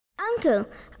Uncle,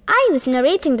 I was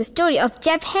narrating the story of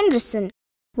Jeff Henderson,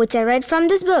 which I read from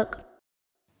this book.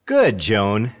 Good,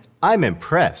 Joan. I'm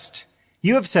impressed.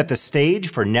 You have set the stage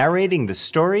for narrating the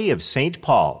story of St.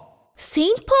 Paul.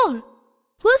 St. Paul?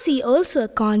 Was he also a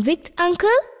convict, Uncle?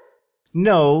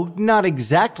 No, not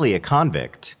exactly a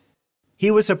convict.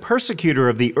 He was a persecutor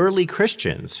of the early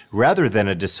Christians rather than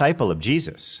a disciple of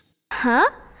Jesus. Huh?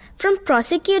 From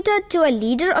prosecutor to a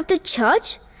leader of the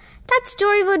church? That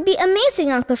story would be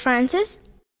amazing, Uncle Francis.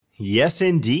 Yes,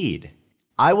 indeed.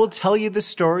 I will tell you the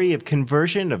story of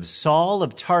conversion of Saul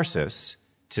of Tarsus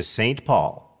to St.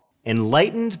 Paul.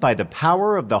 Enlightened by the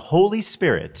power of the Holy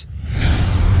Spirit,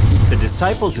 the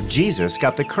disciples of Jesus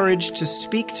got the courage to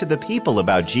speak to the people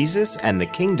about Jesus and the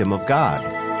kingdom of God.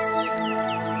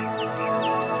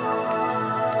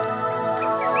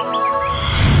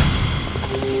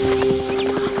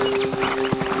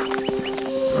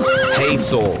 Hey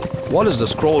Saul, what is the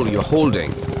scroll you're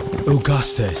holding?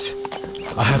 Augustus,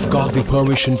 I have got the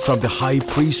permission from the high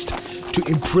priest to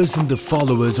imprison the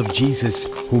followers of Jesus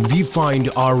whom we find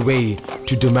our way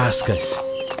to Damascus.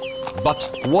 But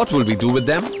what will we do with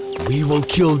them? We will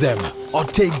kill them or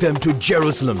take them to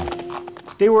Jerusalem.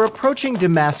 They were approaching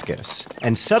Damascus,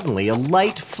 and suddenly a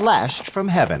light flashed from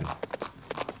heaven.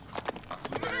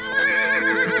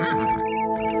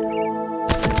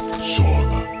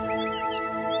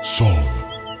 Saul,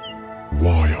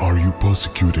 why are you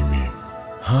persecuting me?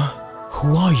 Huh?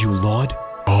 Who are you, Lord?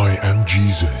 I am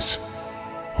Jesus,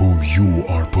 whom you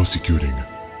are persecuting.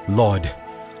 Lord,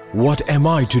 what am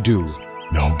I to do?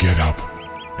 Now get up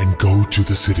and go to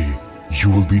the city.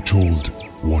 You will be told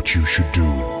what you should do.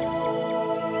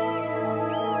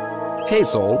 Hey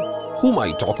Saul, whom are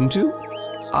you talking to?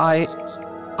 I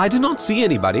did not see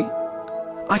anybody.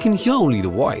 I can hear only the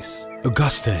voice.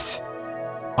 Augustus,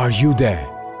 are you there?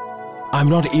 I'm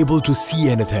not able to see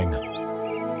anything.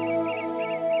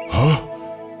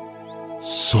 Huh?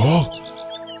 Saul,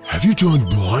 have you turned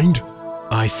blind?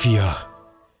 I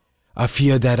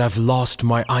fear that I've lost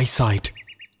my eyesight.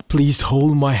 Please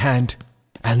hold my hand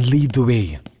and lead the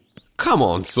way. Come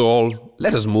on, Saul.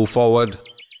 Let us move forward.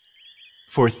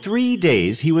 For 3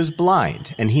 days he was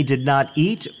blind, and he did not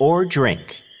eat or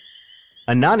drink.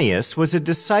 Ananias was a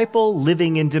disciple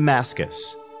living in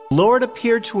Damascus. The Lord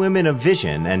appeared to him in a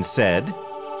vision and said,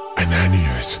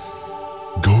 Ananias,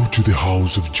 go to the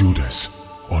house of Judas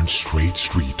on Straight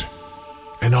Street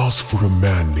and ask for a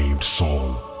man named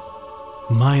Saul.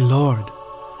 My Lord,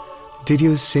 did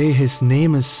you say his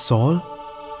name is Saul?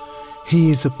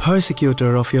 He is a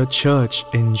persecutor of your church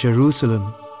in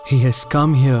Jerusalem. He has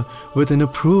come here with an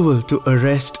approval to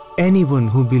arrest anyone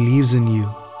who believes in you.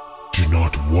 Do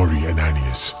not worry,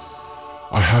 Ananias.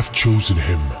 I have chosen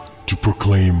him to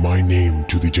proclaim my name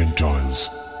to the Gentiles.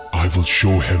 I will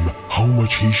show him how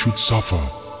much he should suffer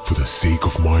for the sake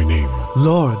of my name.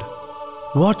 Lord,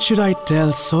 what should I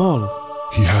tell Saul?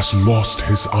 He has lost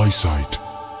his eyesight.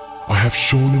 I have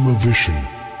shown him a vision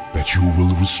that you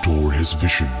will restore his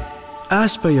vision.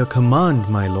 As per your command,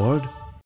 my Lord.